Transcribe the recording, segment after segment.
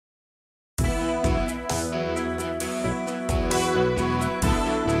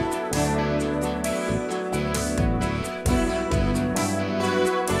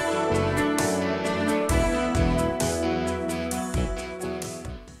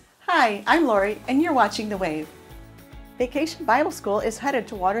Hi, I'm Lori, and you're watching The Wave. Vacation Bible School is headed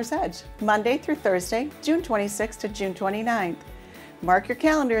to Water's Edge, Monday through Thursday, June 26th to June 29th. Mark your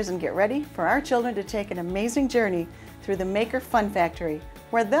calendars and get ready for our children to take an amazing journey through the Maker Fun Factory,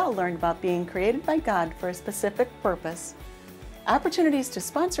 where they'll learn about being created by God for a specific purpose. Opportunities to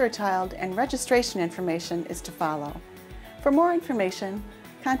sponsor a child and registration information is to follow. For more information,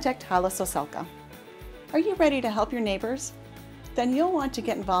 contact Hala Soselka. Are you ready to help your neighbors? Then you'll want to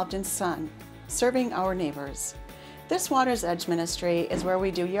get involved in SUN, Serving Our Neighbors. This Water's Edge ministry is where we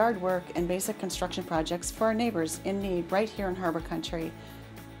do yard work and basic construction projects for our neighbors in need right here in Harbor Country.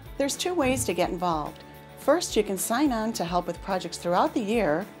 There's two ways to get involved. First, you can sign on to help with projects throughout the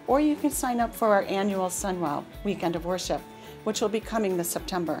year, or you can sign up for our annual SunWow Weekend of Worship, which will be coming this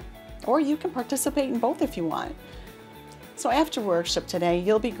September. Or you can participate in both if you want. So after worship today,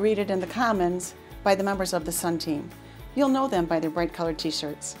 you'll be greeted in the Commons by the members of the SUN team. You'll know them by their bright colored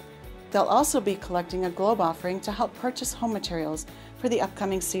t-shirts. They'll also be collecting a globe offering to help purchase home materials for the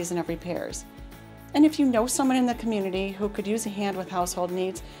upcoming season of repairs. And if you know someone in the community who could use a hand with household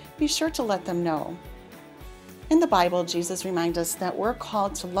needs, be sure to let them know. In the Bible, Jesus reminds us that we're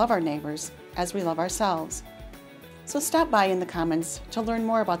called to love our neighbors as we love ourselves. So stop by in the Commons to learn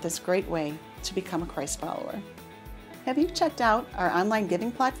more about this great way to become a Christ follower. Have you checked out our online giving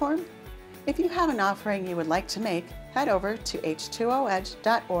platform? If you have an offering you would like to make, head over to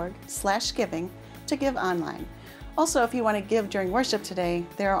h2oedge.org/giving to give online. Also, if you want to give during worship today,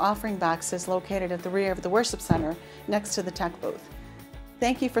 there are offering boxes located at the rear of the worship center next to the tech booth.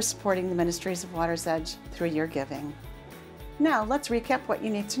 Thank you for supporting the ministries of Water's Edge through your giving. Now, let's recap what you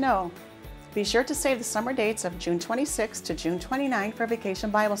need to know. Be sure to save the summer dates of June 26 to June 29 for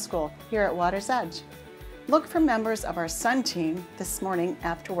Vacation Bible School here at Water's Edge. Look for members of our SUN team this morning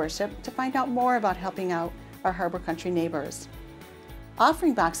after worship to find out more about helping out our Harbor Country neighbors.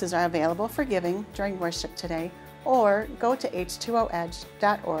 Offering boxes are available for giving during worship today, or go to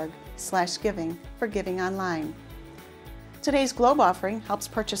h2oedge.org/giving for giving online. Today's globe offering helps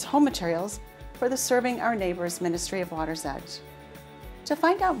purchase home materials for the Serving Our Neighbors ministry of Water's Edge. To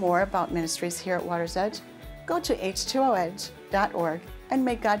find out more about ministries here at Water's Edge, go to h2oedge.org and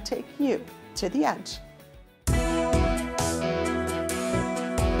may God take you to the edge.